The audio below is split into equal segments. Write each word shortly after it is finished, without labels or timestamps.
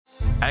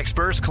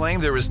Experts claim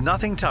there is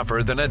nothing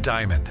tougher than a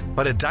diamond.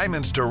 But at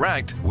Diamonds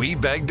Direct, we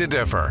beg to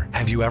differ.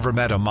 Have you ever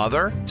met a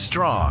mother?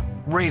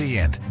 Strong,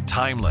 radiant,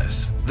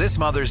 timeless. This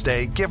Mother's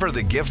Day, give her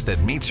the gift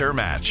that meets her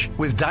match.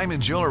 With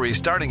diamond jewelry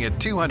starting at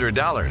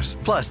 $200.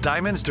 Plus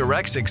Diamonds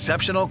Direct's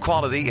exceptional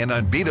quality and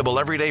unbeatable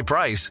everyday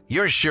price,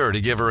 you're sure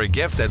to give her a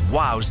gift that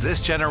wows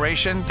this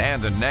generation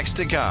and the next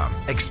to come.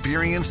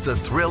 Experience the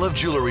thrill of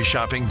jewelry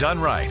shopping done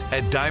right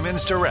at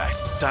Diamonds Direct.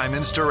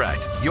 Diamonds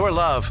Direct. Your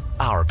love,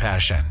 our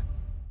passion.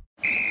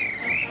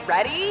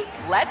 Ready?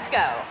 Let's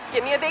go.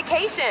 Give me a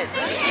vacation.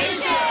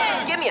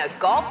 Vacation! Give me a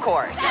golf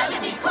course.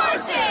 70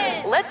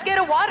 courses! Let's get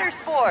a water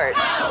sport.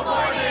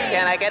 Paddleboarding!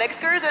 Can I get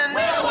excursions?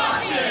 Whale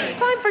watching!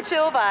 Time for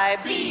chill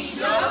vibes. Beach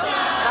yoga!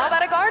 How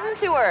about a garden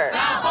tour?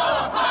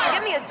 Balboa Park!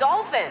 Give me a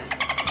dolphin.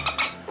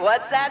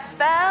 What's that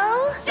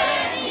spell?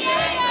 San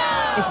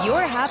Diego! If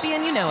you're happy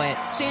and you know it,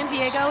 San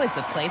Diego is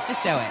the place to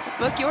show it.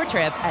 Book your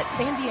trip at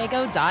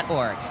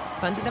sandiego.org.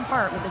 Funded in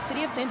part with the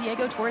City of San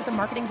Diego Tourism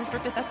Marketing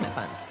District Assessment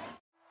Funds.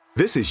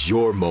 This is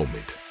your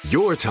moment,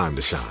 your time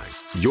to shine,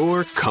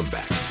 your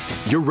comeback.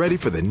 You're ready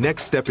for the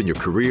next step in your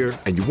career,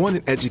 and you want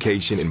an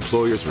education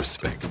employers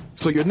respect.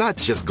 So you're not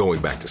just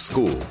going back to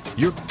school,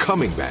 you're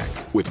coming back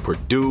with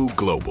Purdue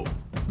Global.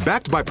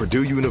 Backed by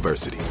Purdue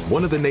University,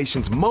 one of the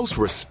nation's most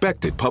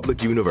respected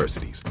public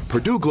universities,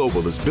 Purdue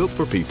Global is built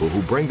for people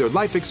who bring their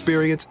life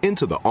experience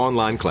into the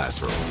online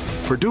classroom.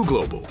 Purdue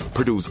Global,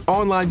 Purdue's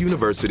online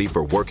university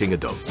for working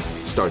adults.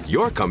 Start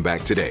your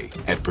comeback today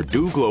at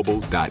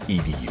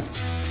purdueglobal.edu.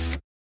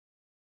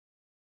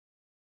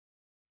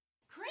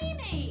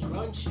 Creamy!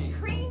 Crunchy.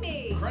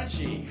 Creamy!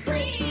 Crunchy.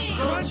 Creamy!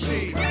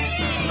 Crunchy.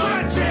 Creamy!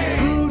 Crunchy.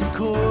 Food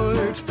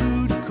court,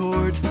 food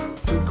court,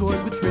 food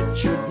court with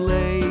Richard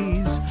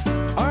Blaze.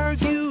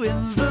 Argue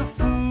in the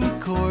food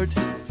court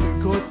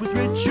with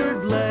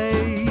Richard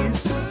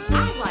Blaze.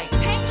 I like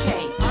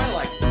pancakes! I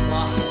like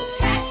waffles.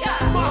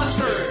 Ketchup!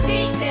 Mustard.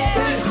 Deep dish!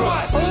 Thin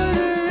crust.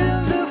 Order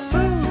in the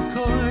food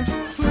court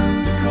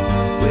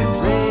with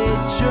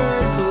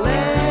Richard Blaze.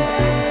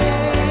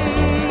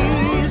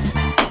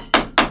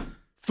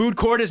 Food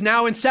Court is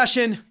now in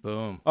session.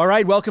 Boom. All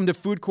right, welcome to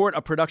Food Court,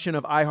 a production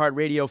of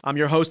iHeartRadio. I'm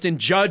your host and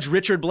judge,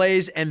 Richard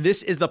Blaze, and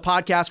this is the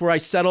podcast where I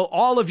settle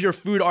all of your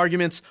food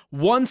arguments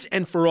once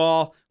and for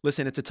all.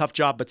 Listen, it's a tough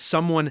job, but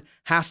someone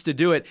has to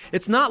do it.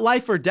 It's not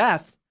life or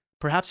death.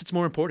 Perhaps it's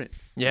more important.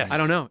 Yes. I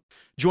don't know.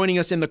 Joining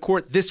us in the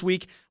court this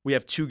week, we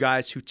have two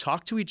guys who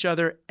talk to each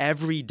other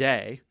every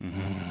day.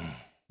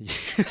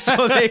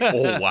 So they,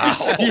 Oh,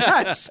 wow.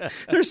 yes,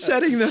 they're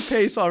setting the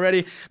pace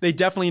already. They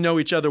definitely know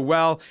each other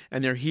well,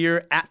 and they're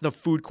here at the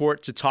food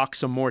court to talk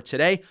some more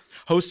today.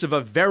 Hosts of a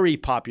very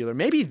popular,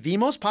 maybe the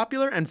most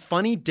popular and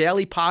funny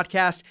daily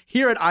podcast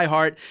here at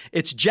iHeart.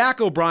 It's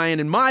Jack O'Brien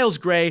and Miles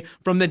Gray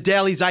from the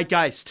Daily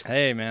Zeitgeist.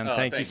 Hey, man. Oh,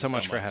 thank you thank so you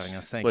much so for much. having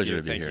us. Thank Pleasure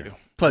you. to be Thank here. you.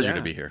 Pleasure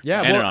to be here.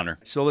 Yeah, and well, an honor.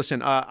 So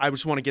listen, I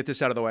just want to get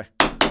this out of the way.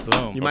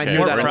 Boom. You might Okay,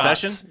 hear we're that in prop.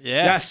 session?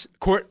 Yeah. Yes,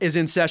 court is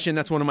in session.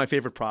 That's one of my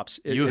favorite props.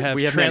 You have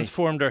we many.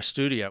 transformed our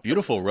studio.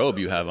 Beautiful robe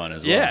you have on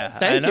as well. Yeah.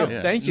 Thank I know. you,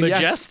 thank you.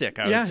 Yes. Majestic,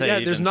 I would say. Yeah,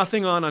 there's even.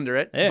 nothing on under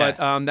it, Yeah.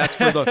 but that's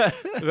for the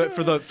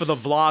for the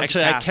vlog.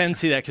 Actually, cast. I can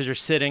see that because you're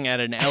sitting at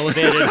an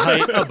elevated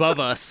height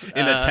above us.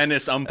 In a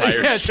tennis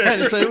umpire's chair.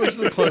 tennis, which is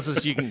the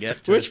closest you can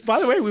get to. Which,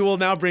 by the way, we will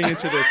now bring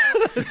into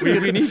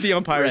the. we need the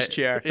umpire's Right.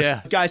 chair.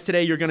 Yeah. Guys,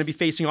 today you're going to be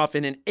facing off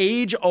in an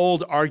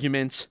age-old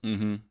argument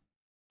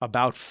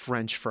about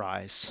French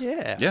fries.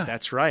 Yeah. Yeah.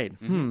 That's right.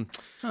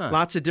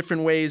 Lots of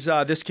different ways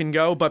this can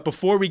go. But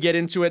before we get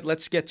into it,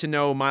 let's get to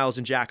know Miles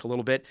and Jack a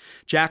little bit.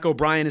 Jack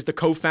O'Brien is the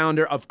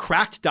co-founder of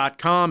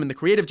Cracked.com and the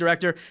creative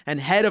director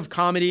and head of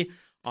comedy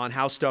on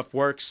How Stuff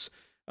Works.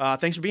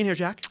 Thanks for being here,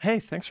 Jack. Hey,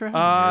 thanks for having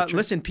me, Richard.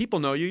 Listen, people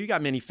know you. You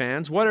got many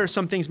fans. What are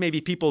some things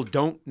maybe people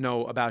don't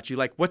know about you?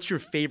 Like, what's your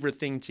favorite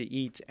thing to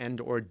eat and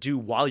or do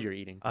while you're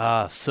eating?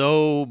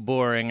 So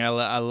boring.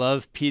 I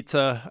love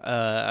pizza.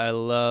 I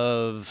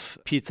love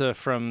pizza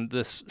from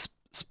this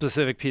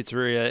specific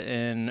pizzeria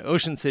in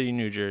Ocean City,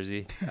 New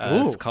Jersey.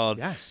 It's called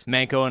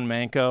Manco and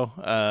Manco.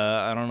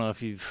 I don't know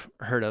if you've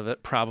heard of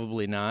it.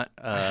 Probably not.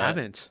 I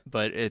haven't.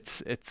 But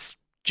it's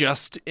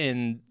just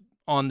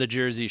on the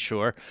Jersey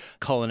Shore,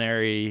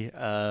 culinary,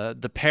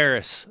 the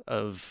Paris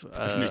of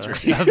New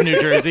Jersey. Of New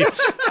Jersey.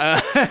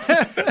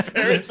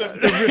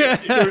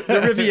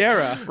 The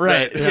Riviera.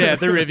 Right. Yeah,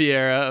 the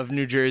Riviera of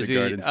New Jersey. The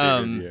Garden State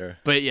Riviera.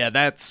 But yeah,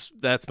 that's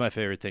my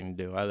favorite thing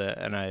to do.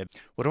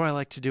 What do I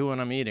like to do when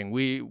I'm eating?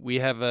 We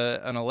have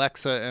an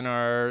Alexa in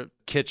our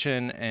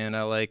kitchen, and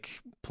I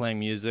like playing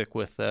music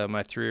with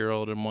my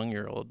 3-year-old and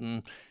 1-year-old,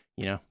 and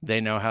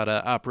they know how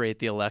to operate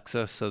the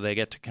Alexa, so they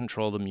get to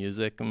control the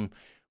music, and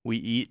we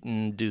eat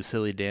and do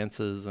silly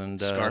dances and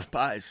Scarf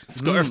pies.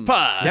 Scarf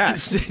pies.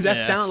 Yes,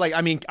 that sounds like.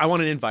 I mean, I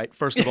want an invite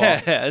first of all.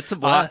 Yeah, it's a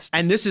blast.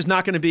 And this is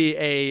not going to be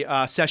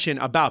a session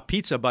about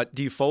pizza, but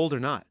do you fold or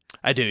not?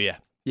 I do, yeah.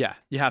 Yeah,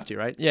 you have to,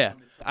 right? Yeah,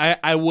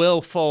 I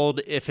will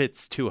fold if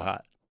it's too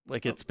hot.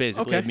 Like it's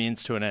basically a Okay.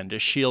 means to an end, a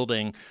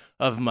shielding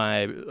of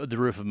the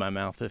roof of my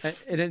mouth.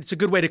 And it's a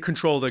good way to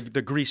control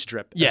the grease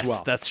drip Yes, as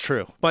well. that's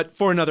true. But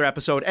for another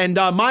episode. And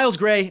Miles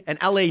Gray, an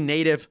LA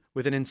native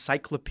with an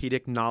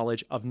encyclopedic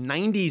knowledge of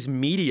 90s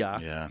media.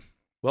 Yeah.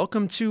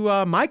 Welcome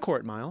to my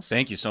court, Miles.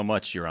 Thank you so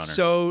much, Your Honor.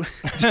 So,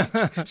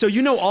 so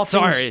you know all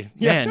things. Sorry,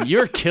 man,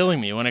 you're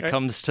killing me when it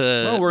comes to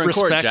Well, we're in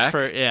respect court, Jack.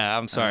 for. Yeah,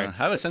 I'm sorry.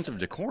 Have a sense of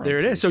decorum. There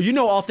it is. please. So you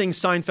know all things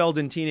Seinfeld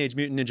and Teenage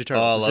Mutant Ninja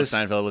Turtles. Oh, I Is love this-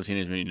 Seinfeld. I love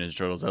Teenage Mutant Ninja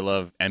Turtles. I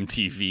love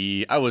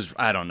MTV.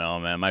 I don't know,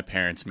 man. My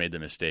parents made the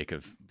mistake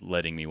of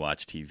letting me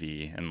watch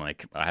TV, and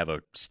like I have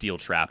a steel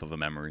trap of a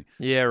memory.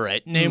 Yeah,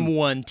 right. Name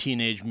one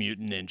Teenage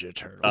Mutant Ninja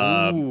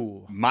Turtle.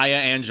 Ooh.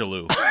 Maya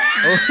Angelou.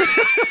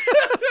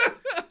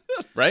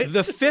 Right?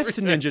 The fifth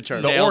Ninja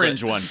Turtle. The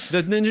orange one.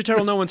 The Ninja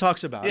Turtle no one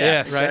talks about. Yeah,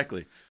 Yes.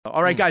 exactly.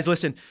 All right, guys,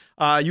 listen.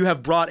 You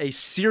have brought a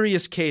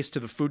serious case to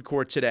the food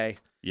court today.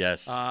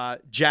 Yes.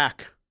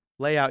 Jack,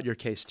 lay out your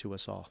case to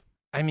us all.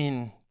 I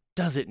mean,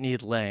 does it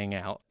need laying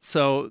out?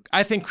 So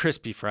I think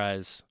crispy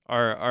fries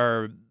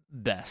are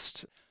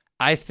best.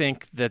 I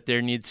think that there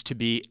needs to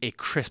be a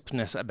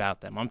crispness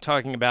about them. I'm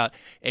talking about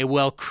a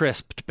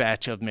well-crisped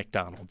batch of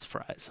McDonald's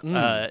fries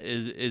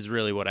is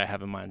really what I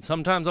have in mind.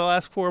 Sometimes I'll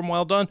ask for them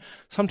well done.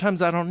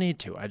 Sometimes I don't need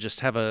to. I just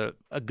have a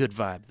good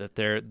vibe that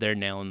they're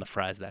nailing the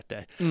fries that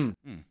day.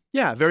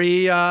 Yeah,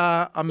 very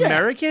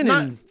American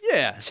and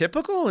Yeah.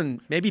 typical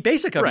and maybe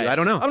basic of you. I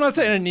don't know. I'm not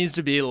saying it needs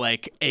to be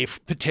like a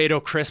potato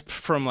crisp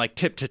from like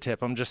tip to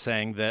tip. I'm just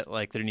saying that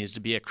like there needs to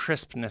be a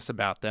crispness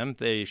about them.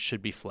 They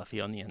should be fluffy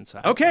on the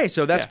inside. Okay,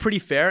 so that's pretty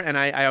fair, and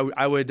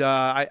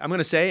I'm going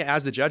to say,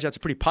 as the judge, that's a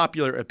pretty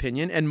popular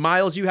opinion. And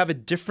Miles, you have a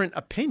different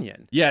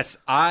opinion. Yes,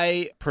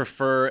 I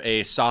prefer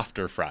a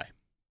softer fry.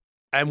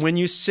 And when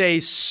you say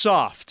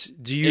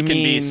soft, do you It can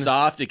mean be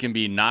soft, it can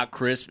be not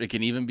crisp, it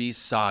can even be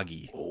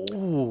soggy.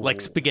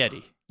 Like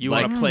spaghetti. You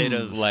like, want a plate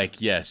of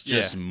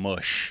just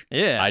mush.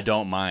 Yeah. I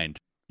don't mind.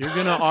 You're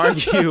going to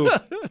argue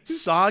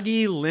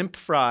soggy, limp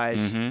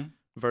fries Mm-hmm.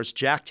 versus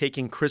Jack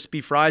taking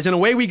crispy fries. And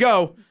away we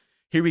go.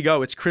 Here we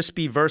go. It's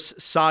crispy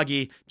versus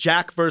soggy.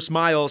 Jack versus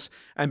Miles.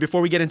 And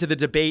before we get into the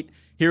debate,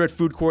 here at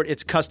Food Court,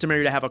 it's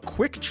customary to have a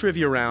quick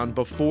trivia round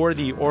before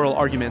the oral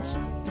arguments.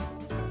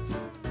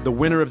 The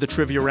winner of the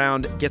trivia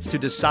round gets to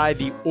decide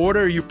the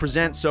order you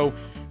present. So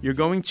you're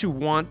going to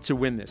want to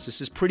win this. This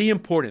is pretty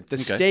important. The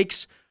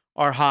stakes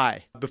are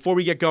high. Before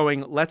we get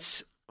going,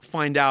 let's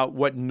find out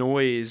what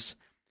noise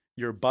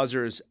your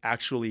buzzers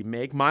actually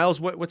make. Miles,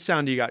 what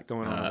sound do you got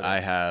going on? over there? I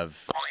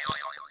have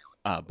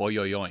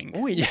boyoyoing.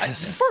 Oh,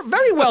 Yes.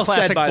 Very well said,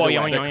 Classic by the boy, way.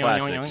 yoing, yoing,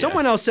 classic. yoing, yoing.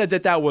 Someone else said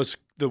that was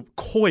the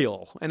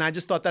coil, and I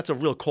just thought that's a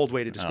real cold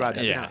way to describe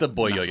that It's sound. the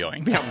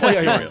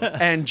boyoyoing.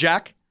 And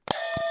Jack?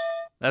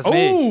 That's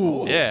me.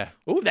 Oh. Yeah.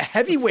 Ooh, the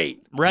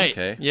heavyweight. Right.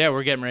 Okay. Yeah,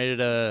 we're getting ready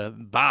to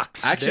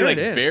box. Actually, There like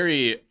it is.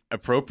 very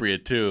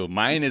appropriate too.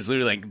 Mine is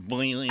literally like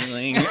bling,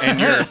 and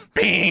you're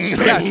bing.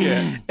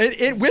 Yes.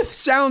 It with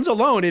sounds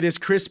alone, it is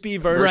crispy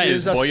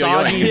versus a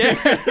soggy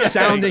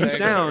sounding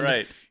sound.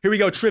 Right. Here we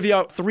go.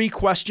 Trivia. 3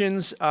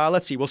 questions.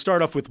 Let's see. We'll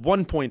start off with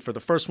 1 point for the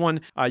first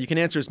one. You can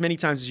answer as many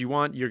times as you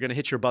want. You're going to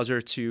hit your buzzer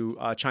to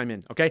chime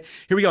in. Okay.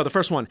 Here we go. The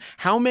first one.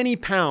 How many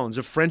pounds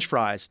of French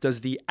fries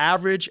does the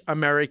average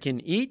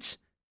American eat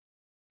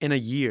in a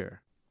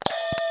year?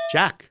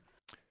 Jack.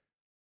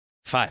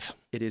 5.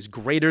 It is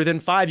greater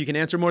than 5. You can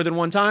answer more than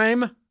one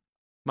time.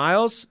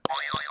 Miles.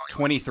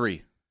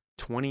 23.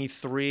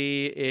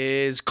 23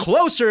 is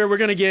closer. We're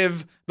going to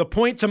give the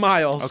point to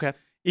Miles. Okay.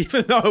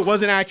 Even though it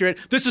wasn't accurate.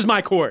 This is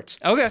my court.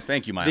 Okay.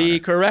 Thank you, my The honor.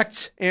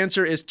 correct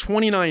answer is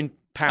 29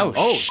 pounds.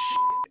 Oh,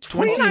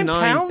 29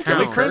 pounds?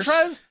 pounds. Of French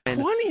fries?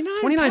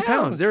 29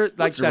 pounds. They're like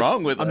What's that's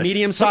wrong with a us?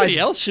 medium-sized. Somebody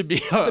else should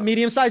be. It's a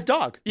medium-sized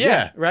dog.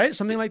 Yeah. Right?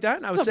 Something like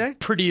that, I would It's a say.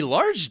 pretty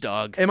large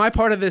dog. Am I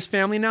part of this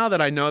family now that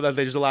I know that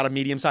there's a lot of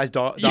medium-sized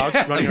dogs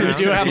running we around?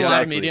 do have a lot of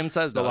Exactly.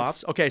 medium-sized The dogs.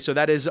 lofts. Okay, so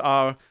that is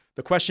the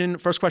question.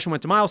 First question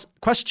went to Miles.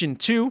 Question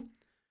 2.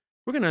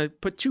 We're going to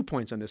put 2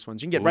 points on this one.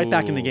 So you can get right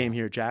back in the Ooh. game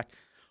here, Jack.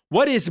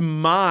 What is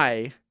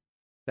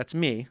that's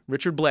me,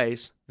 Richard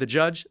Blaze, the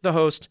judge, the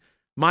host,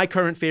 my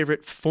current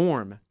favorite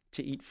form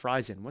to eat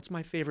fries in? What's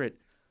my favorite?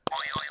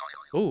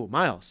 Oh,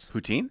 Miles.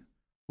 Poutine?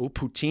 Oh,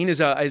 poutine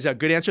is a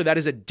good answer. That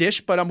is a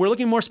dish, but we're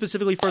looking more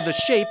specifically for the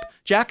shape.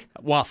 Jack?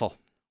 Waffle.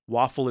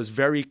 Waffle is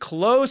very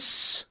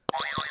close.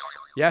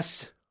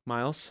 Yes,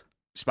 Miles.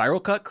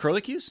 Spiral cut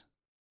curlicues?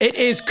 It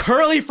is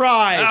curly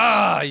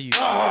fries. You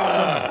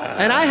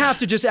And I have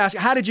to just ask,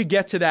 how did you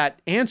get to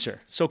that answer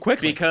so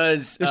quickly?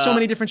 Because There's so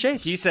many different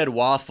shapes. He said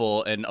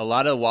waffle, and a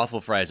lot of waffle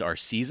fries are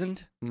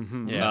seasoned.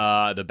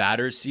 Yeah. The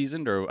batter's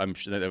seasoned, or I'm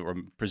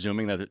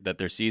presuming that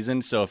they're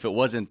seasoned. So if it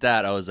wasn't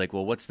that, I was like,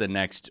 well, what's the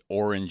next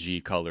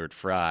orangey colored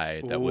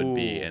fry that would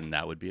be? Ooh. And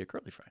that would be a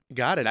curly fry.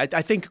 Got it.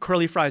 I think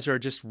curly fries are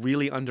just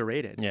really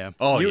underrated. Yeah.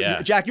 Oh, You-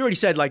 yeah. Jack, you already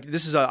said, like,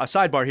 this is a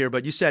sidebar here,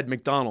 but you said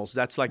McDonald's.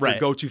 That's like your Right.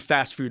 go-to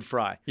fast food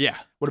fry. Yeah.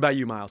 What about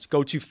you, Miles?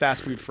 Go-to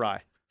fast food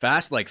fry.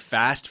 Fast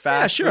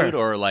sure. food,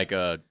 or like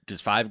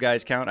does Five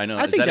Guys count? I know.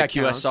 I is think that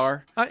a counts.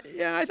 QSR?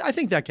 I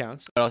think that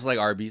counts. I also like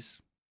Arby's.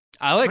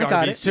 I like I got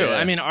Arby's it. too. Yeah.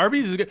 I mean,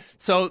 Arby's is good.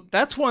 So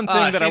that's one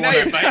thing that I now want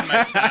you're biting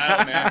my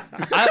style, man.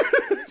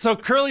 So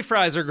curly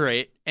fries are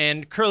great,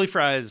 and curly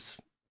fries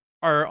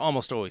are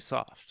almost always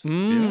soft. So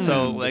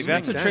like This that's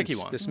makes a tricky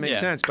sense. one. This makes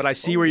Yeah. sense, but I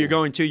see where you're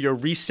going to. You're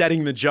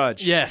resetting the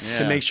judge. Yes.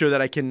 To Yeah. make sure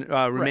that I can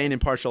remain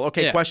impartial.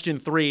 Okay, Yeah. question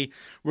 3.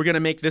 We're going to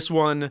make this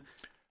one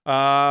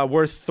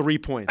worth 3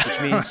 points,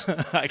 which means,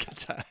 I can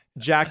tie.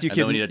 Jack, you And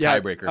can. then we need a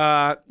tiebreaker.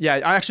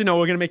 Actually, no,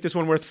 we're going to make this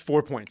one worth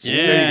 4 points.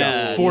 Yeah. There you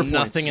go. 4 points.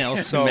 Nothing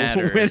else so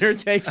matters. winner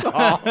takes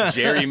all.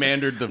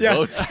 Gerrymandered the Yeah,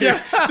 votes.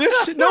 yeah.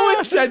 No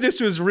one said this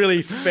was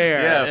really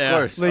fair. Yeah, of Yeah.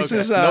 course. This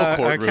is No a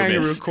courtroom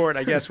kangaroo is. court,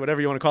 I guess, whatever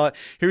you want to call it.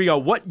 Here we go.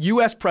 What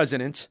U.S.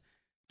 president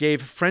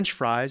gave French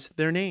fries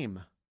their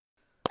name?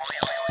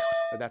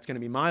 That's going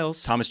to be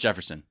Miles. Thomas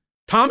Jefferson.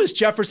 Thomas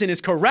Jefferson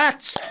is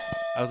correct.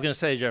 I was gonna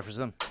say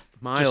Jefferson.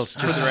 Miles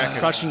Just for the record.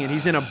 crushing it.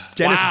 He's in a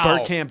Dennis Wow. Oh,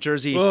 Bergkamp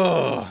jersey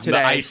The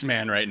today.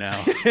 Iceman right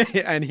now.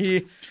 And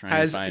he Trying to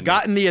has find me.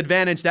 gotten the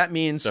advantage. That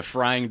means The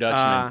Frying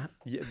Dutchman.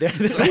 ooh,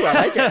 I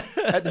like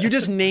it. You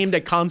just named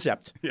a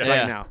concept right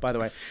Yeah. now, by the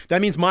way.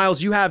 That means,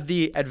 Miles, you have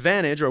the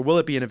advantage, or will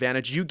it be an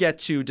advantage? You get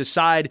to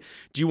decide,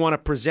 do you want to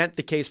present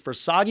the case for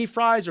soggy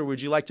fries, or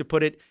would you like to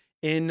put it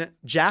in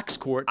Jack's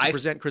court to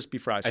present crispy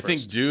fries I first?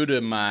 think due to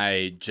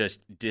my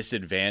just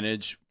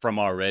disadvantage from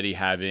already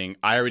having,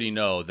 I already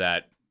know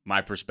that my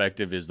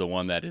perspective is the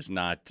one that is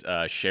not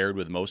shared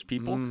with most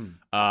people.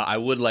 I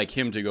would like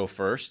him to go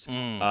first.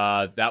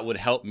 That would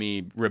help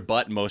me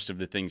rebut most of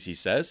the things he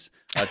says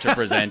to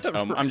present.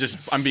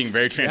 I'm being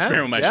very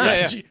transparent with my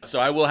strategy. So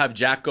I will have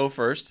Jack go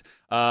first,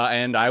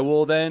 and I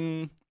will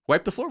then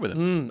wipe the floor with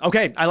him.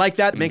 Okay, I like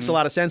that. Makes a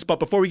lot of sense. But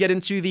before we get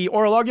into the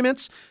oral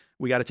arguments,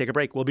 we got to take a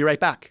break. We'll be right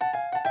back.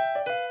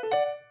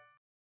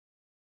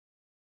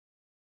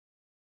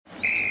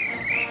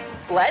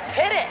 Let's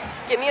hit it.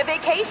 Give me a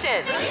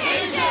vacation.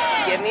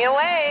 Give me a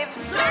wave.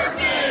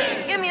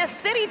 Surfing. Give me a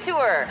city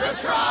tour. The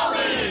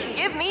trolley.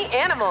 Give me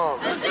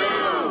animals. The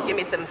zoo. Give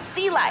me some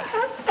sea life.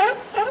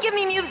 Give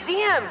me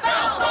museums.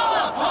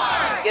 Balboa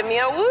Park. Give me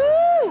a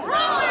woo.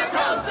 Roller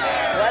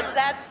coaster. What's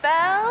that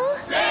spell?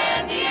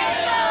 San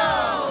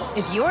Diego.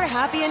 If you're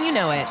happy and you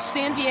know it,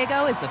 San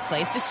Diego is the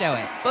place to show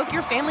it. Book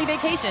your family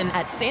vacation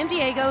at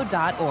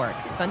sandiego.org.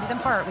 Funded in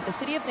part with the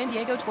City of San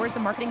Diego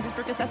Tourism Marketing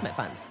District Assessment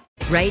Funds.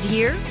 Right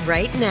here,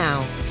 right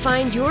now.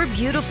 Find your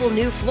beautiful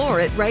new floor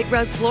at Right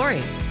Rug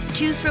Flooring.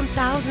 Choose from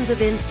thousands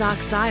of in-stock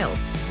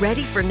styles,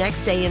 ready for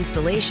next day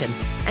installation,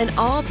 and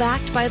all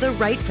backed by the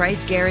right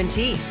price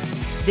guarantee.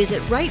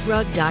 Visit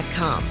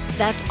rightrug.com.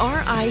 That's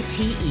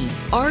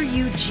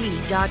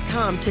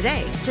RITERUG.com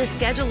today to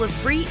schedule a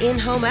free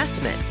in-home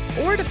estimate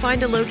or to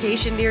find a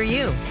location near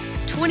you.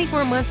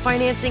 24-month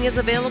financing is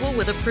available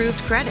with approved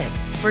credit.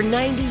 For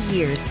 90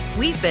 years,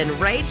 we've been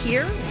right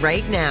here,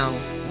 right now.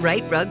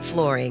 Right Rug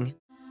Flooring.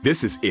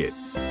 This is it.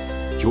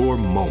 Your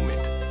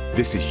moment.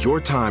 This is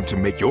your time to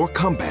make your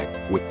comeback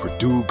with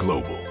Purdue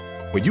Global.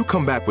 When you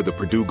come back with a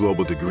Purdue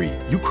Global degree,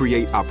 you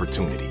create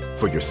opportunity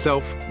for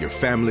yourself, your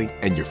family,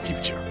 and your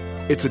future.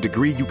 It's a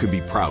degree you can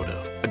be proud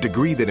of, a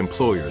degree that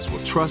employers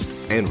will trust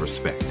and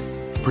respect.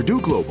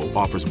 Purdue Global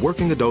offers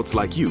working adults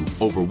like you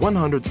over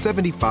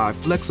 175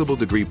 flexible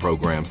degree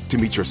programs to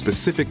meet your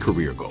specific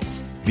career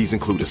goals. These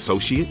include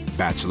associate,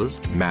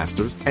 bachelor's,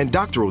 master's, and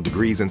doctoral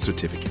degrees and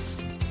certificates.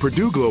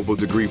 Purdue Global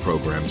degree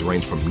programs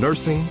range from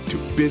nursing to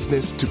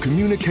business to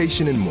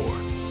communication and more.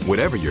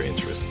 Whatever your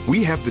interest,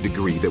 we have the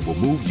degree that will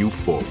move you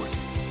forward.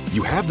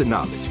 You have the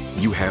knowledge,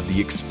 you have the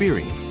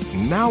experience.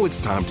 Now it's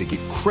time to get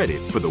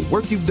credit for the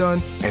work you've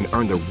done and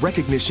earn the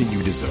recognition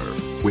you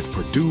deserve with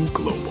Purdue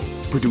Global,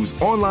 Purdue's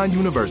online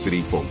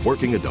university for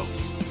working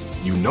adults.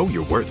 You know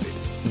you're worth it.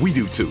 We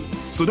do too.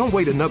 So don't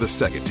wait another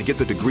second to get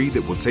the degree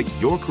that will take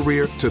your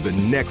career to the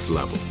next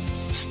level.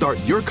 Start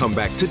your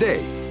comeback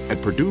today at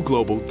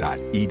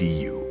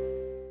purdueglobal.edu.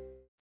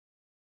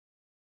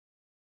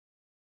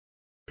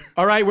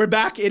 All right, we're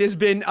back. It has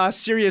been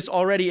serious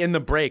already in the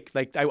break.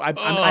 Like I've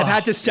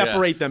had to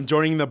separate them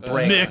during the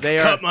break. Nick, they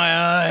are cut my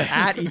eye.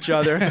 at each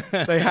other.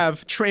 They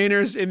have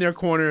trainers in their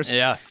corners.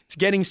 Yeah. It's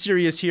getting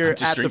serious here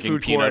Just at the drinking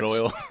food peanut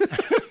court.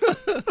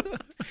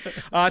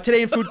 oil.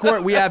 Today in food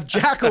court, we have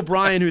Jack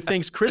O'Brien, who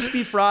thinks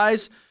crispy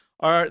fries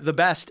are the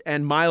best,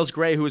 and Miles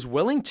Gray, who is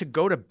willing to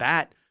go to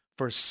bat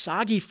for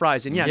soggy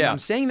fries. And yes, Yeah. I'm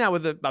saying that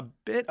with a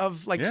bit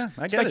of like Yeah,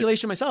 I get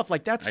speculation myself.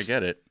 Like that's I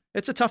get it.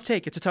 It's a tough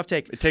take. It's a tough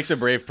take. It takes a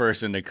brave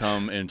person to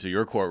come into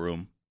your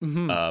courtroom,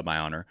 my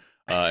honor,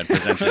 and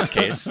present this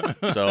case.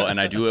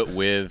 And I do it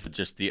with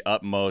just the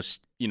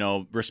utmost,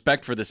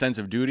 respect for the sense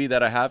of duty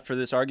that I have for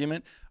this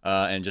argument.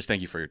 And just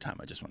thank you for your time.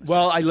 I just want to say.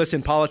 Well, I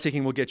listen,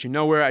 politicking will get you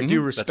nowhere. I do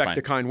respect fine.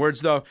 the kind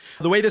words, though.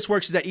 The way this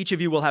works is that each of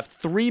you will have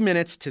 3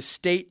 minutes to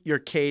state your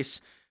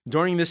case.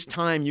 During this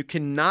time, you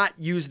cannot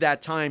use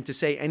that time to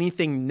say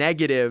anything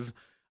negative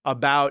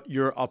about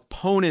your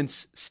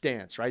opponent's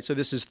stance, right? So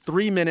this is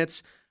 3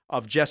 minutes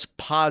of just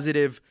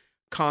positive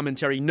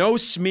commentary. No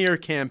smear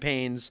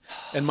campaigns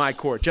in my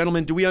court.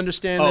 Gentlemen, do we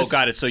understand this? Oh,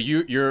 got it. So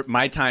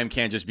my time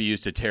can't just be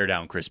used to tear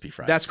down crispy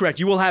fries. That's correct.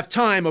 You will have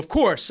time, of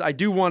course. I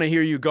do want to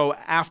hear you go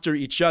after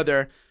each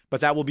other,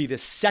 but that will be the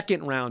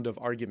second round of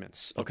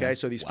arguments. Okay.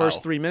 So these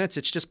first 3 minutes,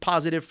 it's just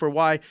positive for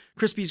why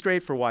crispy's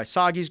great, for why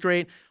soggy's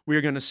great.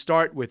 We're going to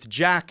start with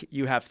Jack.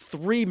 You have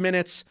 3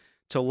 minutes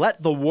to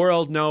let the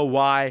world know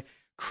why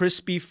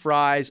crispy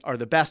fries are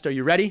the best. Are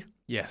you ready?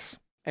 Yes.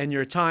 And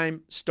your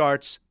time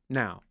starts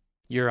now.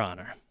 Your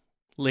Honor,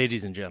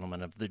 ladies and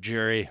gentlemen of the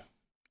jury,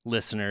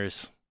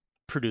 listeners,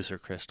 producer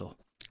Crystal,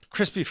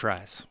 crispy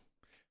fries.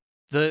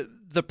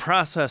 The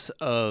process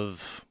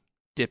of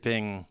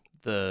dipping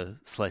the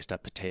sliced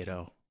up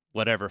potato,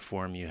 whatever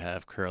form you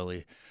have,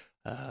 curly,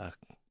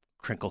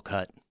 crinkle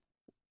cut,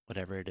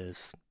 whatever it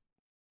is,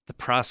 the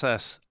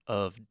process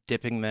of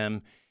dipping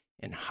them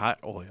in hot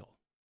oil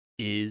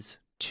is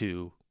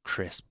to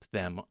crisp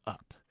them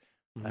up.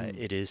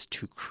 It is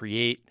to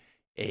create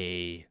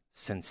a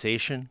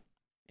sensation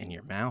in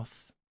your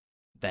mouth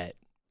that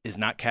is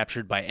not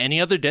captured by any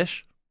other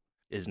dish,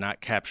 is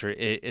not captured.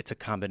 It's a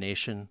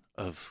combination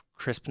of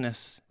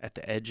crispness at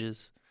the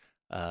edges,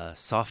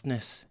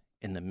 softness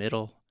in the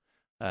middle.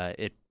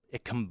 It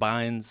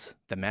combines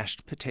the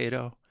mashed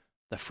potato,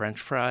 the French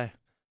fry,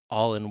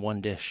 all in one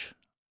dish.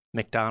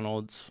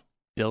 McDonald's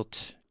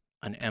built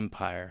an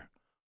empire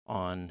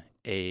on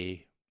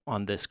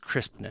this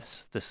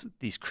crispness,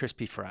 these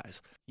crispy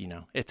fries. You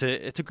know, it's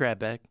a grab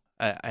bag.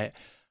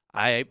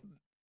 I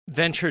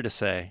venture to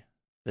say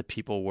that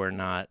people were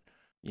not,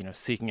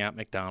 seeking out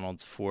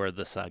McDonald's for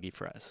the soggy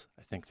fries.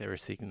 I think they were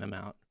seeking them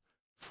out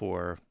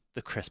for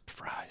the crisp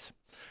fries.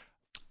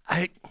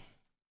 I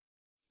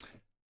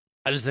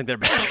just think they're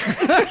better.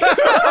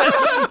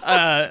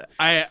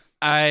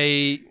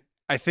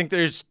 I think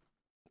there's.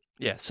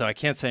 Yeah, so I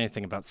can't say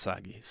anything about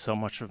soggy. So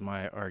much of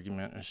my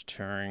argument is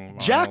tearing.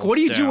 Jack, what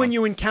do you do when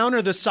you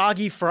encounter the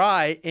soggy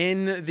fry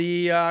in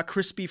the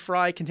crispy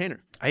fry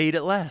container? I eat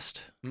it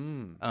last.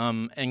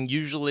 And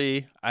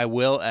usually I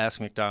will ask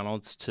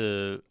McDonald's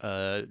to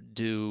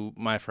do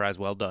my fries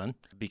well done,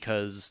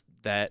 because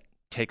that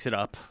takes it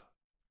up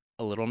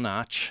a little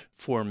notch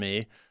for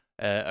me,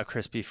 a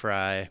crispy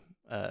fry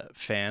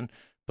fan.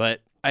 But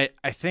I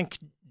think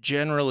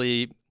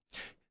generally...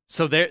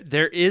 So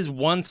there is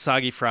one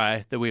soggy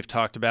fry that we've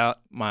talked about,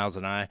 Miles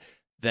and I,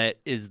 that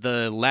is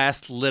the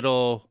last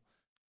little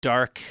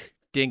dark,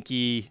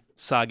 dinky,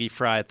 soggy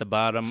fry at the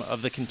bottom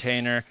of the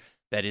container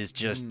that is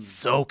just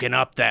soaking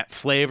up that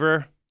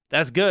flavor.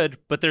 That's good,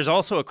 but there's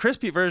also a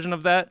crispy version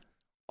of that,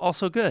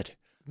 also good.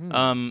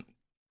 I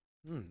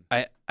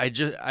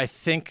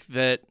think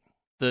that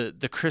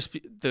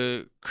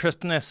the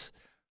crispness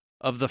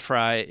of the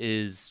fry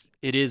is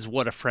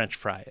what a French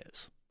fry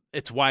is.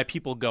 It's why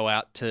people go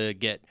out to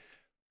get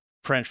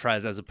French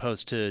fries as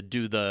opposed to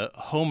do the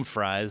home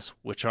fries,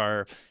 which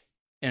are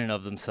in and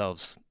of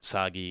themselves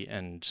soggy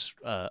and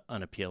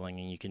unappealing,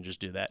 and you can just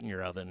do that in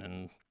your oven,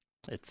 and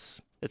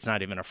it's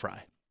not even a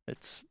fry.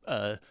 It's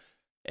a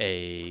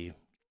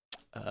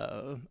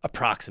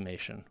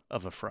approximation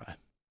of a fry.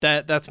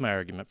 That's my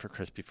argument for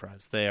crispy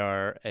fries. They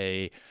are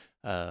a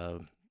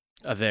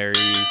very...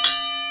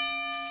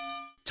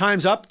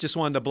 Time's up. Just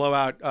wanted to blow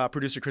out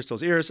producer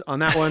Crystal's ears on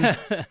that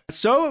one.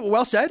 So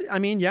well said. I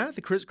mean, yeah,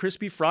 the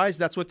crispy fries.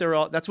 That's what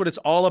it's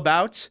all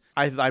about.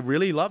 I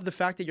really love the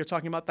fact that you're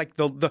talking about like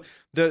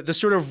the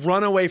sort of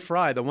runaway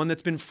fry, the one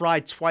that's been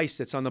fried twice,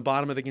 that's on the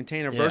bottom of the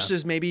container,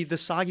 versus maybe the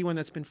soggy one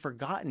that's been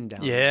forgotten down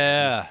there.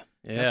 Yeah.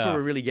 That's what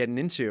we're really getting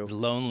into. It's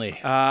lonely.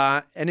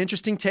 An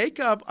interesting take.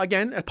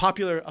 Again, a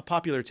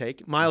popular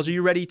take. Miles, are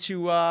you ready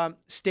to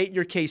state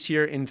your case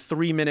here in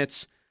 3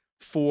 minutes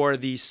for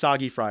the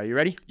soggy fry? You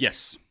ready?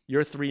 Yes.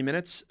 Your 3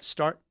 minutes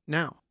start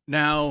now.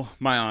 Now,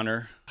 my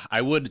honor,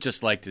 I would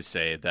just like to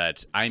say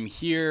that I'm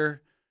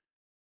here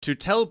to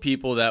tell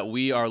people that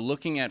we are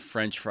looking at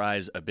French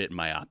fries a bit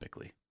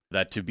myopically.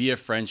 That to be a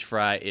French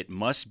fry, it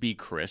must be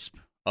crisp.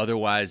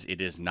 Otherwise, it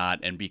is not.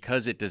 And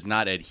because it does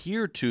not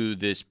adhere to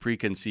this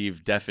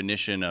preconceived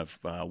definition of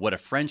what a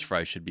French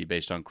fry should be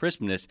based on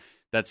crispness,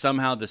 that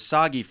somehow the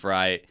soggy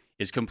fry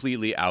is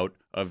completely out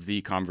of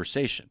the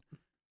conversation.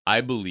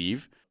 I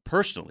believe,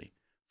 personally,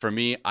 for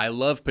me, I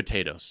love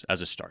potatoes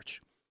as a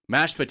starch.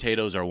 Mashed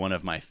potatoes are one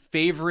of my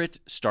favorite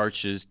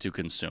starches to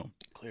consume.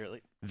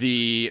 Clearly.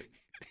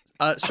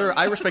 Sir,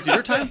 I respected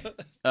your time.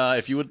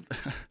 If you would,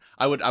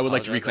 I would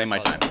like to reclaim my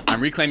time.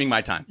 I'm reclaiming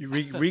my time.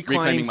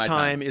 Reclaiming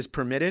time is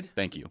permitted.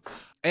 Thank you.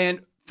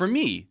 And for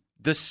me,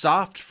 the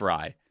soft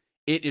fry,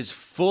 it is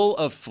full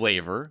of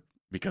flavor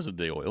because of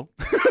the oil.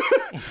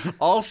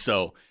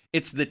 Also,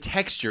 it's the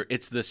texture,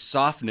 it's the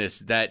softness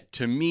that,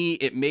 to me,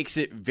 it makes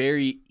it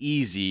very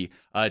easy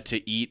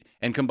to eat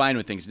and combine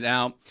with things.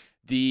 Now,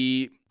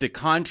 the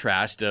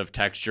contrast of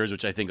textures,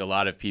 which I think a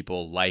lot of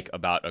people like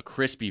about a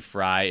crispy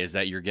fry, is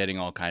that you're getting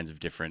all kinds of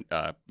different,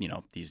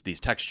 these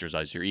textures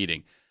as you're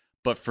eating.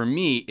 But for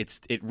me,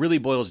 it really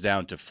boils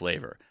down to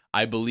flavor.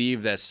 I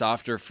believe that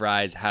softer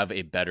fries have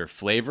a better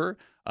flavor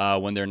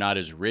when they're not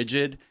as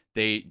rigid.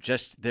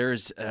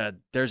 There's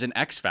an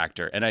X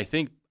factor, and I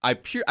think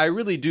I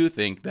really do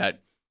think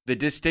that the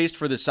distaste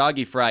for the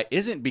soggy fry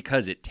isn't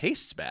because it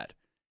tastes bad.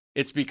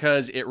 It's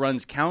because it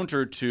runs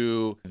counter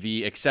to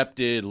the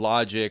accepted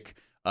logic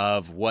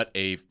of what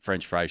a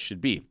French fry should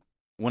be.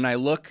 when I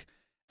look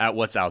at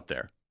what's out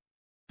there,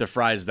 the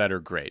fries that are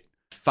great,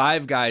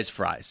 Five Guys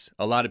fries.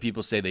 A lot of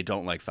people say they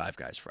don't like Five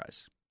Guys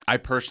fries. I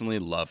personally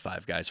love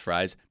Five Guys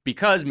fries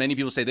because many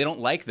people say they don't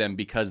like them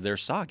because they're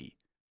soggy.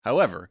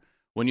 However,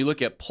 when you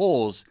look at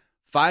polls,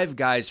 Five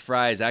Guys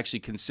fries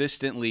actually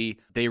consistently,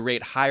 they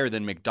rate higher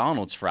than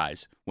McDonald's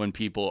fries when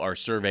people are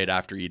surveyed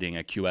after eating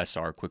a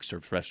QSR, quick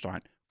serve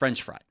restaurant,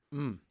 French fry.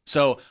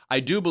 So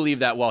I do believe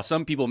that while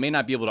some people may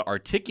not be able to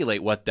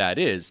articulate what that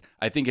is,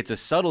 I think it's a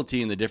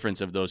subtlety in the difference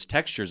of those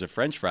textures of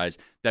French fries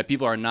that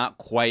people are not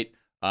quite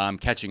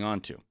catching on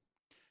to.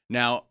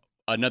 Now,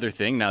 another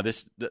thing,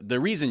 the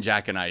reason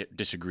Jack and I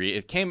disagree,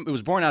 it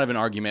was born out of an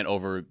argument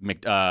over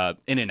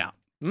In-N-Out.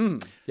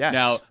 Yes.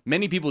 Now,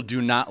 many people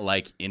do not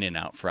like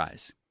In-N-Out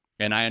fries,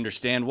 and I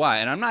understand why.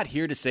 And I'm not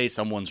here to say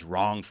someone's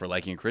wrong for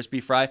liking a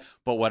crispy fry,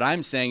 but what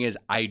I'm saying is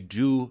I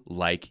do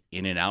like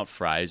In-N-Out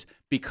fries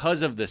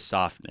because of the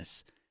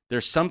softness.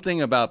 There's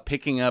something about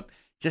picking up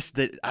just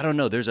that, I don't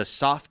know, there's a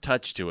soft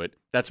touch to it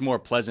that's more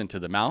pleasant to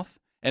the mouth.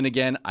 And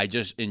again, I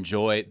just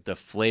enjoy the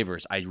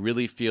flavors. I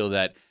really feel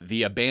that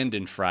the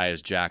abandoned fry,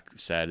 as Jack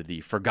said,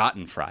 the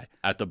forgotten fry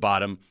at the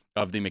bottom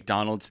of the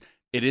McDonald's,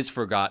 it is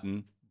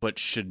forgotten, but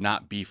should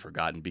not be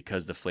forgotten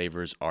because the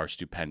flavors are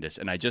stupendous.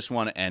 And I just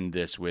want to end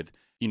this with,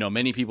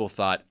 many people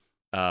thought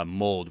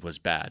mold was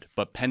bad,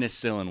 but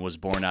penicillin was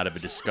born out of a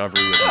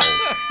discovery with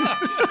mold.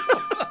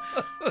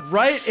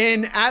 Right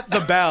in at the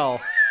bell.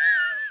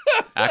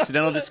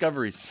 Accidental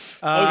discoveries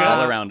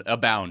all around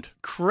abound.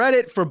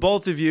 Credit for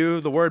both of you.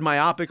 The word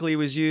myopically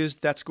was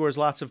used. That scores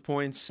lots of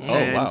points.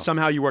 And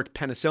somehow you worked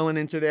penicillin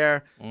into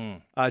there.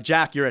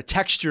 Jack, you're a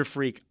texture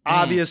freak,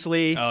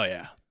 obviously. Oh,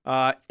 yeah.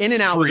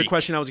 In-N-Out was a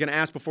question I was going to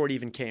ask before it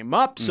even came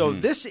up. So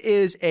this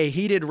is a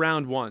heated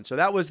round one. So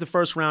that was the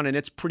first round, and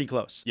it's pretty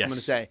close, yes. I'm going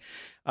to say.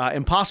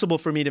 Impossible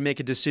for me to make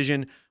a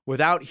decision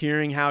without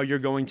hearing how you're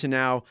going to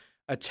now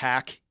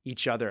attack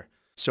each other.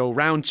 So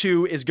round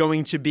two is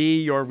going to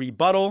be your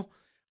rebuttal.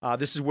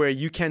 This is where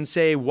you can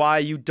say why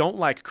you don't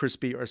like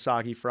crispy or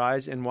soggy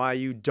fries and why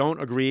you don't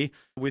agree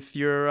with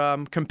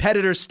your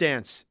competitor's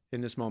stance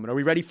in this moment. Are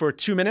we ready for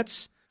 2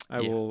 minutes? I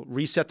will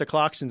reset the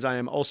clock since I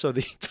am also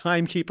the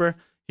timekeeper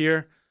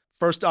here.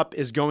 First up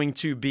is going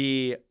to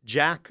be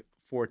Jack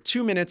for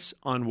 2 minutes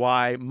on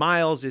why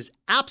Miles is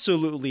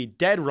absolutely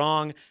dead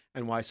wrong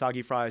and why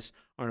soggy fries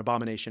are an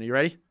abomination. Are you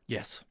ready?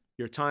 Yes.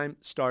 Your time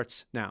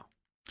starts now.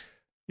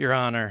 Your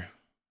Honor,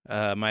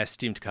 my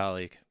esteemed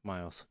colleague,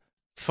 Miles.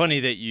 It's funny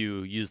that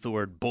you use the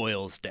word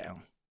boils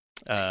down,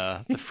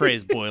 the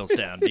phrase boils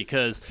down,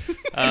 because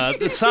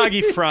the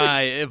soggy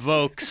fry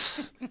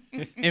evokes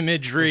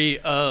imagery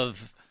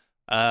of,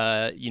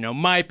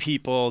 my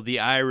people, the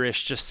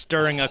Irish, just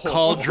stirring a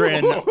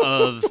cauldron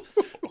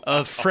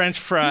of French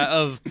fry,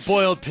 of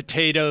boiled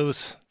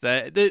potatoes.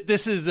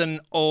 This is an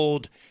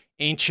old,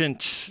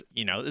 ancient,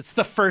 it's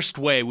the first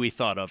way we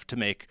thought of to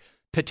make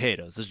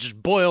potatoes, is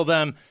just boil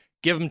them,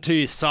 give them to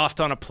you soft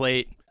on a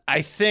plate.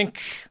 I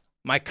think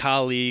my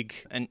colleague,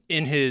 and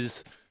in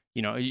his,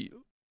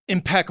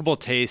 impeccable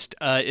taste,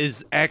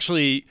 is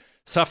actually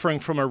suffering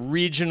from a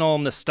regional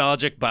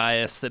nostalgic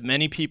bias that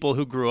many people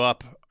who grew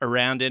up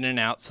around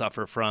In-N-Out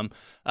suffer from.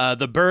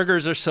 The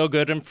burgers are so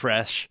good and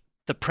fresh.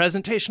 The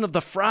presentation of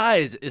the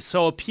fries is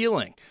so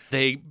appealing.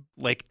 They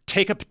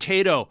take a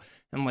potato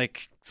and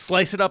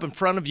slice it up in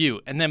front of you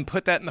and then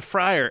put that in the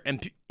fryer,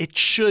 and it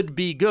should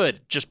be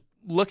good. Just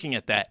looking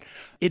at that,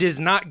 it is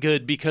not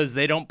good because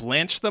they don't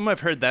blanch them.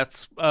 I've heard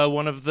that's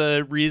one of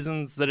the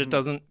reasons that it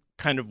doesn't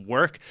kind of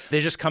work.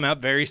 They just come out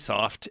very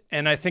soft.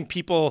 And I think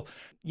people,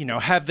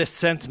 have this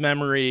sense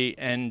memory,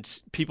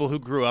 and people who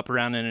grew up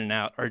around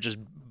In-N-Out are just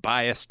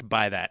biased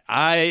by that.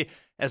 I,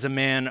 as a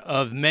man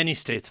of many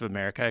states of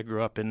America, I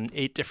grew up in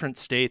 8 different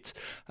states.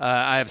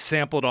 I have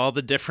sampled all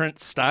the different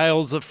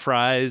styles of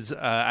fries.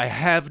 I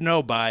have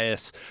no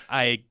bias.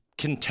 I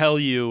can tell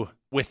you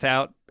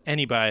without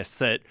any bias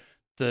that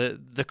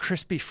the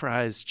crispy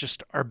fries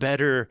just are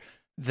better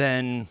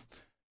than,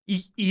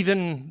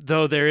 even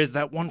though there is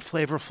that one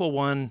flavorful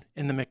one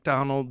in the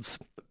McDonald's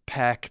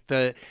pack,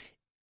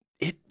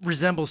 it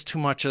resembles too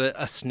much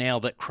a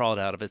snail that crawled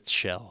out of its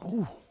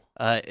shell.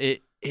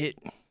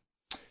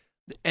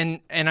 And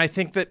I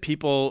think that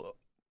people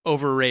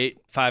overrate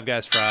Five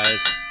Guys fries.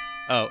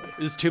 Oh, it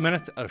was 2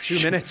 minutes? Oh,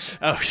 2 minutes.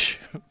 Oh,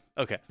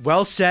 okay.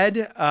 Well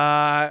said.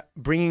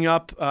 Bringing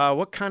up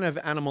what kind of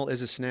animal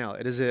is a snail?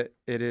 Is it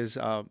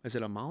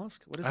a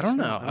mollusk? What is I don't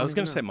know. I was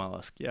going to say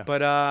mollusk. Yeah.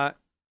 But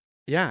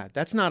yeah,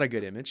 that's not a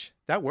good image.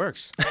 That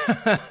works.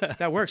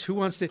 That works. Who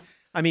wants to?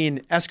 I mean,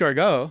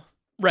 escargot.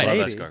 Right. Love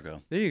Maybe.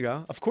 escargot. There you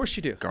go. Of course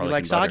you do. Garlic you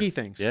like and soggy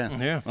butter. things.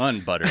 Yeah.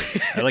 On butter.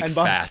 I like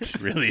fat,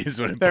 really, is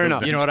what it Fair boils enough.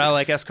 down You know to. what I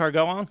like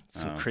escargot on?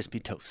 Some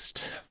crispy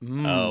toast.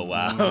 Oh,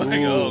 wow.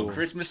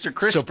 Mr.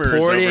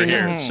 Crispers over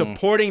here.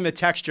 Supporting the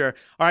texture.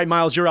 All right,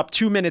 Miles, you're up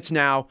 2 minutes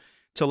now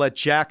to let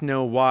Jack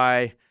know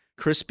why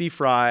crispy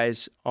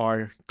fries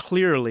are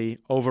clearly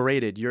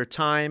overrated. Your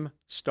time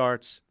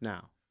starts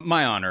now.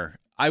 My honor,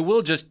 I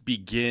will just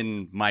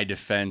begin my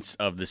defense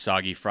of the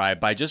soggy fry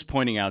by just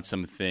pointing out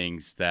some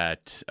things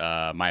that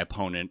my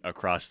opponent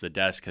across the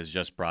desk has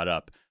just brought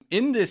up.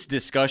 In this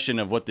discussion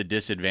of what the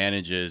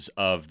disadvantages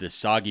of the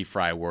soggy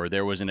fry were,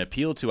 there was an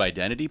appeal to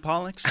identity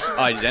politics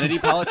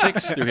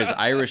through his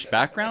Irish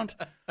background.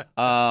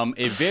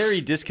 A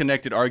very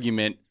disconnected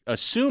argument,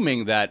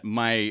 assuming that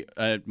my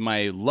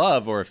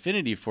love or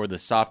affinity for the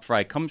soft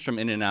fry comes from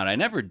In-N-Out. I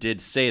never did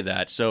say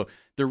that. So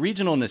the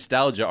regional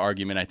nostalgia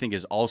argument, I think,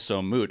 is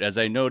also moot, as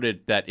I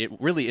noted that it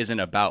really isn't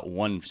about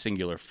one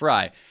singular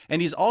fry.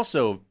 And he's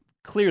also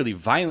clearly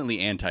violently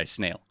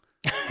anti-snail.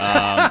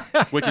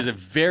 Which is a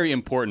very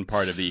important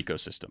part of the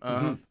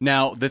ecosystem.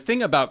 Now, the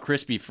thing about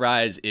crispy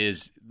fries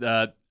is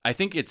I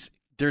think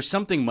there's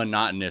something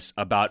monotonous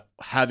about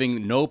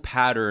having no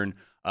pattern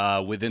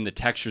within the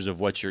textures of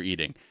what you're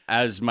eating.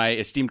 As my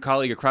esteemed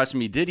colleague across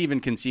from me did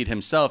even concede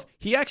himself,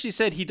 he actually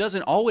said he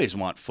doesn't always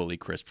want fully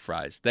crisp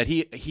fries, that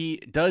he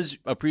does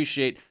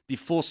appreciate the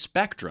full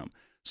spectrum.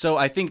 So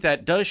I think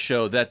that does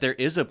show that there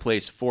is a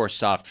place for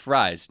soft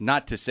fries,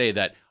 not to say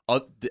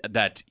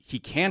that he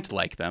can't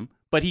like them,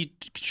 but he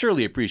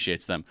surely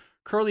appreciates them.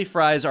 Curly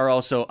fries are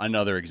also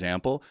another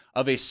example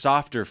of a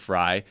softer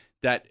fry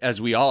that,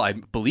 I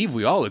believe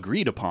we all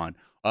agreed upon,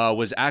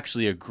 was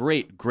actually a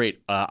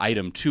great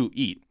item to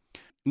eat.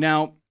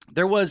 Now,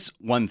 there was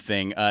one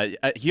thing.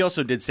 He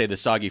also did say the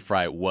soggy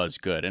fry was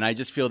good, and I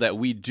just feel that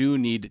we do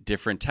need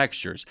different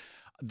textures.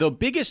 The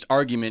biggest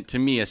argument to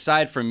me,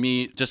 aside from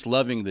me just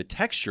loving the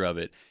texture of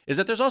it, is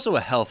that there's also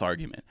a health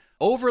argument.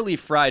 Overly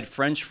fried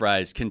French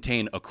fries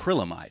contain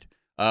acrylamide,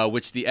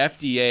 which the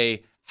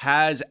FDA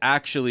has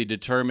actually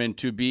determined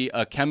to be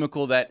a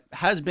chemical that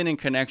has been in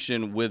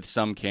connection with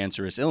some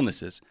cancerous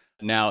illnesses.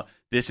 Now,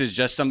 this is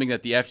just something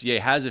that the FDA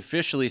has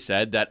officially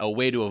said, that a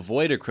way to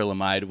avoid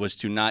acrylamide was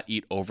to not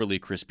eat overly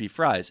crispy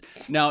fries.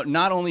 Now,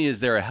 not only is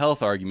there a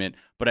health argument,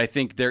 but I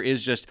think there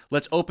is just,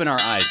 let's open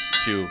our eyes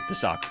to the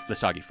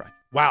soggy fry.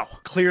 Wow.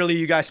 Clearly,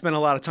 you guys spent a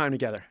lot of time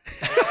together.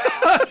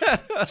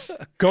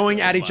 Going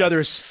at each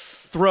other's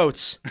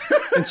throats,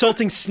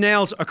 insulting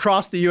snails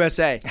across the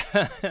USA,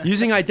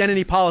 using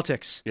identity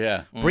politics.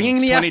 Yeah. Bringing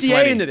the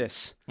FDA into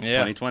this. It's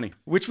 2020.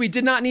 Which we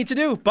did not need to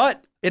do,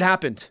 but it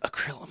happened.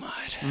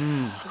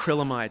 Acrylamide.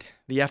 Acrylamide.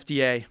 The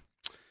FDA.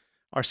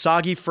 Are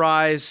soggy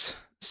fries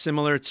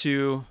similar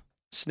to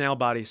snail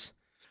bodies?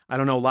 I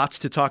don't know. Lots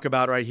to talk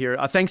about right here.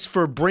 Thanks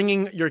for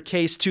bringing your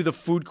case to the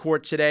food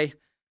court today.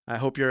 I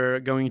hope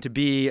you're going to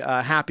be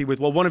happy with,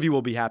 one of you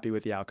will be happy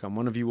with the outcome.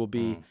 One of you will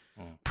be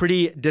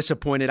pretty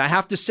disappointed. I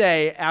have to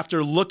say,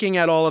 after looking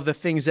at all of the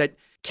things that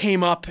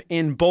came up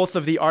in both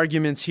of the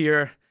arguments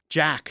here,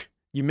 Jack,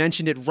 you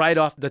mentioned it right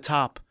off the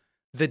top,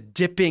 the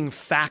dipping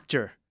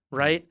factor,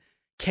 right?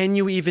 Can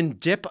you even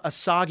dip a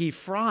soggy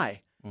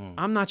fry?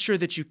 I'm not sure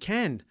that you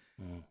can.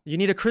 You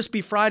need a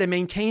crispy fry to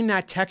maintain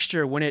that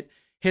texture when it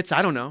hits,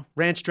 I don't know,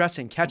 ranch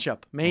dressing,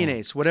 ketchup,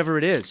 mayonnaise, whatever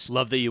it is.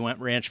 Love that you went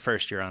ranch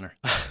first, Your Honor.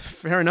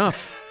 Fair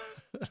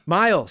enough.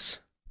 Miles,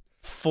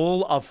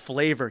 full of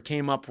flavor,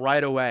 came up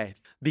right away.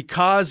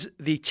 Because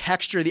the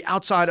texture, the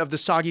outside of the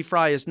soggy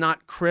fry is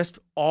not crisp,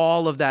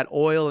 all of that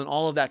oil and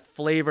all of that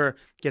flavor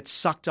gets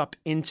sucked up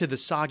into the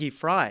soggy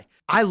fry.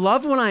 I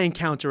love when I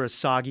encounter a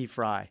soggy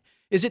fry.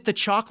 Is it the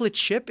chocolate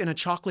chip in a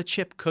chocolate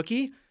chip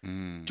cookie?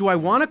 Do I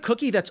want a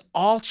cookie that's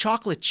all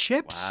chocolate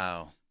chips?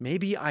 Wow.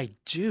 Maybe I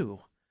do.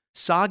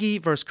 Soggy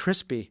versus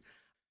crispy.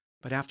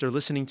 But after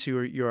listening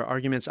to your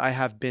arguments, I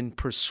have been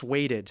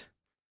persuaded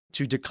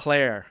to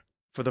declare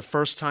for the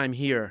first time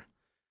here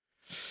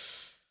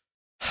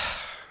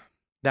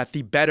that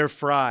the better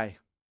fry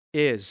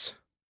is...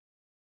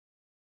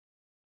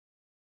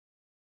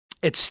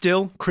 It's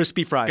still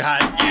crispy fries.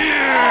 God,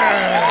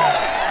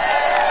 yeah!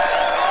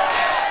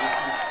 This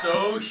is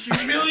so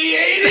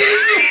humiliating!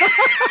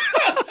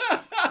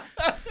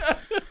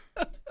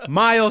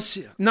 Miles,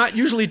 not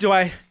usually do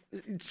I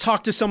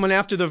talk to someone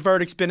after the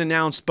verdict's been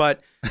announced,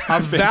 but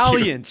a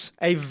valiant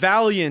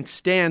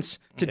stance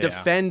to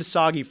defend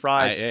soggy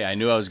fries. I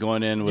knew I was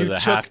going in with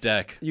half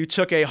deck. You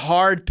took a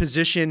hard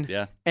position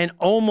and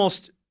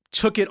almost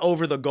took it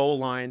over the goal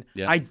line.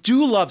 Yeah. I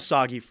do love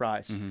soggy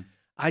fries. Mm-hmm.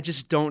 I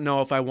just don't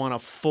know if I want a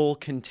full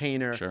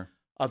container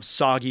of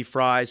soggy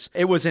fries.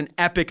 It was an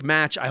epic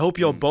match. I hope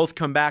you'll both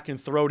come back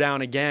and throw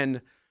down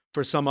again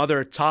for some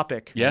other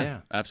topic.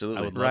 Yeah,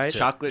 absolutely. I would love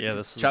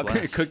to.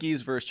 Chocolate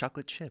cookies versus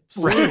chocolate chips.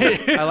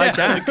 Right. I like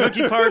that. The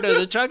cookie part of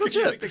the chocolate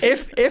chip.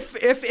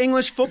 If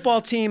English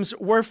football teams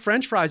were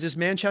French fries, is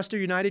Manchester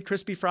United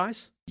crispy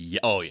fries?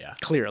 Yeah. Oh, yeah.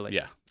 Clearly.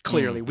 Yeah.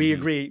 Clearly.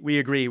 Mm-hmm. We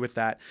agree with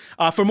that.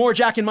 For more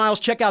Jack and Miles,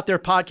 check out their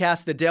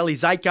podcast, The Daily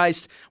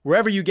Zeitgeist,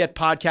 wherever you get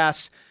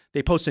podcasts.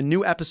 They post a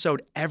new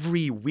episode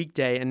every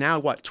weekday, and now,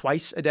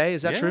 twice a day?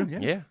 Is that true?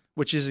 Yeah.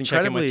 Which is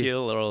incredibly... Checking with you,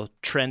 a little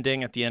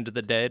trending at the end of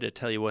the day to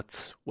tell you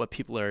what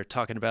people are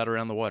talking about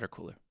around the water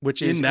cooler.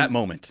 Which is in that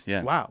moment,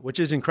 yeah. Wow, which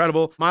is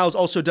incredible. Miles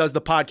also does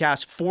the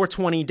podcast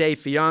 420 Day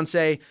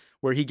Fiancé,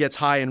 where he gets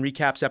high and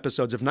recaps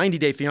episodes of 90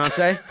 Day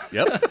Fiancé.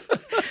 Yep.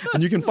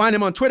 And you can find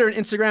him on Twitter and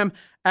Instagram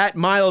at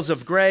Miles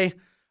of Gray.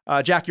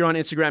 Jack, you're on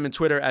Instagram and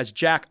Twitter as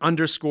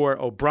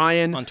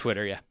Jack_O'Brien. On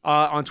Twitter, yeah.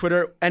 On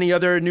Twitter, any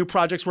other new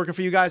projects working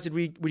for you guys? Did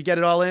we get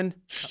it all in?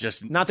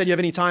 Just not that you have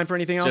any time for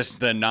anything else? Just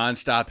the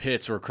nonstop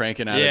hits we're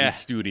cranking out of these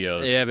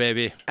studios. Yeah,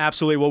 baby.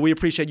 Absolutely. Well, we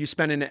appreciate you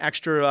spending an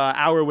extra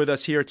hour with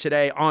us here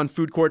today on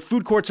Food Court.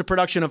 Food Court's a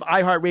production of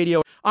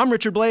iHeartRadio. I'm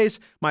Richard Blaze.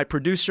 My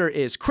producer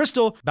is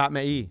Crystal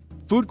Batmai.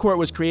 Food Court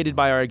was created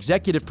by our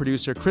executive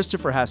producer,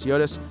 Christopher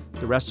Hasiotis.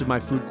 The rest of my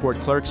Food Court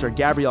clerks are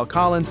Gabrielle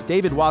Collins,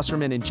 David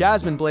Wasserman, and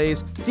Jasmine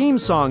Blaze. Theme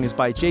song is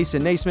by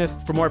Jason Naismith.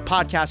 For more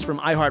podcasts from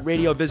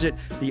iHeartRadio, visit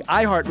the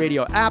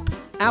iHeartRadio app,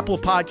 Apple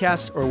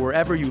Podcasts, or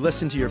wherever you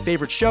listen to your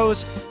favorite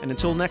shows. And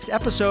until next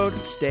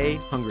episode, stay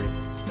hungry.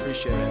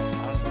 Appreciate it.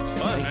 Awesome. It's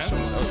fun,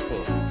 man. That was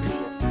cool.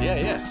 Appreciate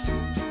it. Yeah.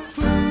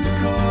 Food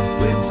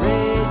Court with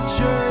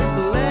Richard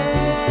Blaze.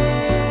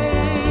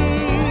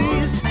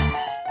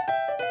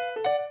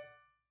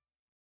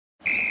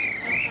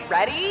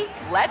 Ready?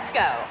 Let's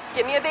go.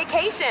 Give me a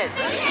vacation.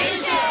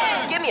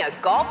 Vacation. Give me a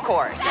golf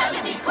course.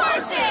 70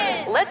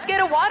 courses. Let's get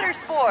a water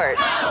sport.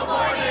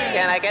 Paddleboarding.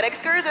 Can I get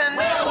excursions?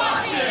 Whale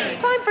watching.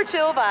 Time for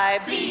chill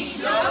vibes. Beach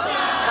yoga.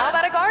 How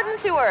about a garden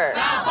tour?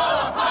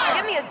 Balboa Park.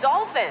 Give me a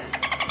dolphin.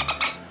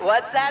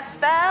 What's that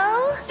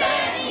spell?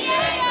 San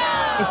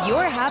Diego. If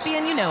you're happy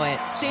and you know it,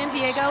 San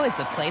Diego is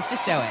the place to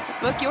show it.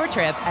 Book your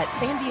trip at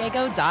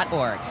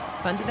sandiego.org.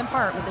 Funded in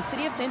part with the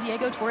City of San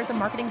Diego Tourism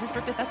Marketing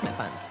District Assessment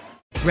Funds.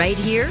 Right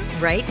here,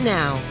 right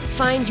now.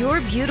 Find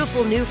your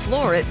beautiful new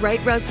floor at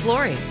Right Rug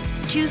Flooring.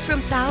 Choose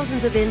from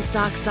thousands of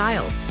in-stock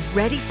styles,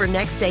 ready for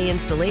next day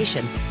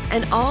installation,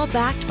 and all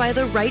backed by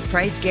the right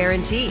price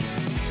guarantee.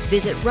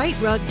 Visit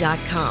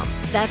rightrug.com.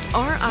 That's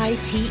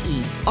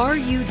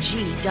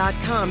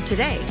RITERUG.com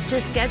today to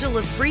schedule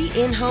a free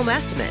in-home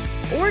estimate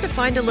or to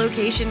find a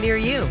location near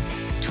you.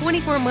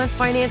 24-month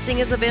financing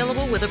is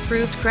available with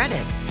approved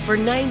credit. For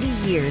 90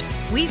 years,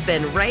 we've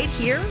been right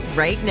here,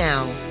 right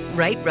now.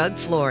 Right Rug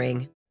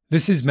Flooring.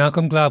 This is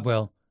Malcolm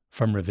Gladwell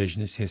from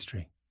Revisionist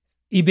History.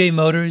 eBay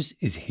Motors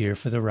is here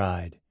for the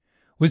ride.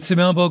 With some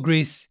elbow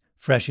grease,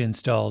 fresh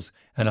installs,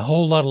 and a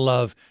whole lot of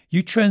love,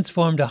 you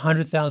transformed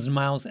 100,000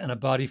 miles and a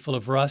body full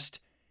of rust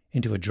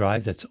into a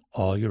drive that's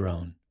all your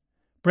own.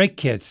 Brake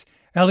kits,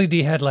 LED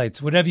headlights,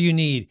 whatever you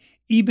need,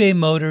 eBay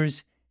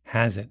Motors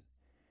has it.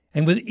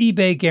 And with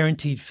eBay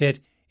Guaranteed Fit,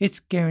 it's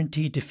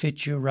guaranteed to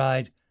fit your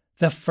ride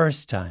the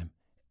first time,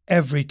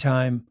 every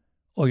time,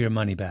 or your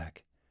money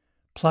back.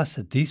 Plus,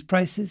 at these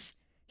prices,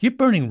 you're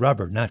burning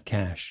rubber, not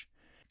cash.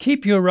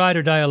 Keep your ride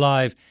or die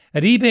alive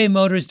at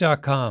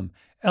ebaymotors.com.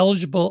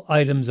 Eligible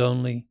items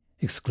only.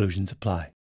 Exclusions apply.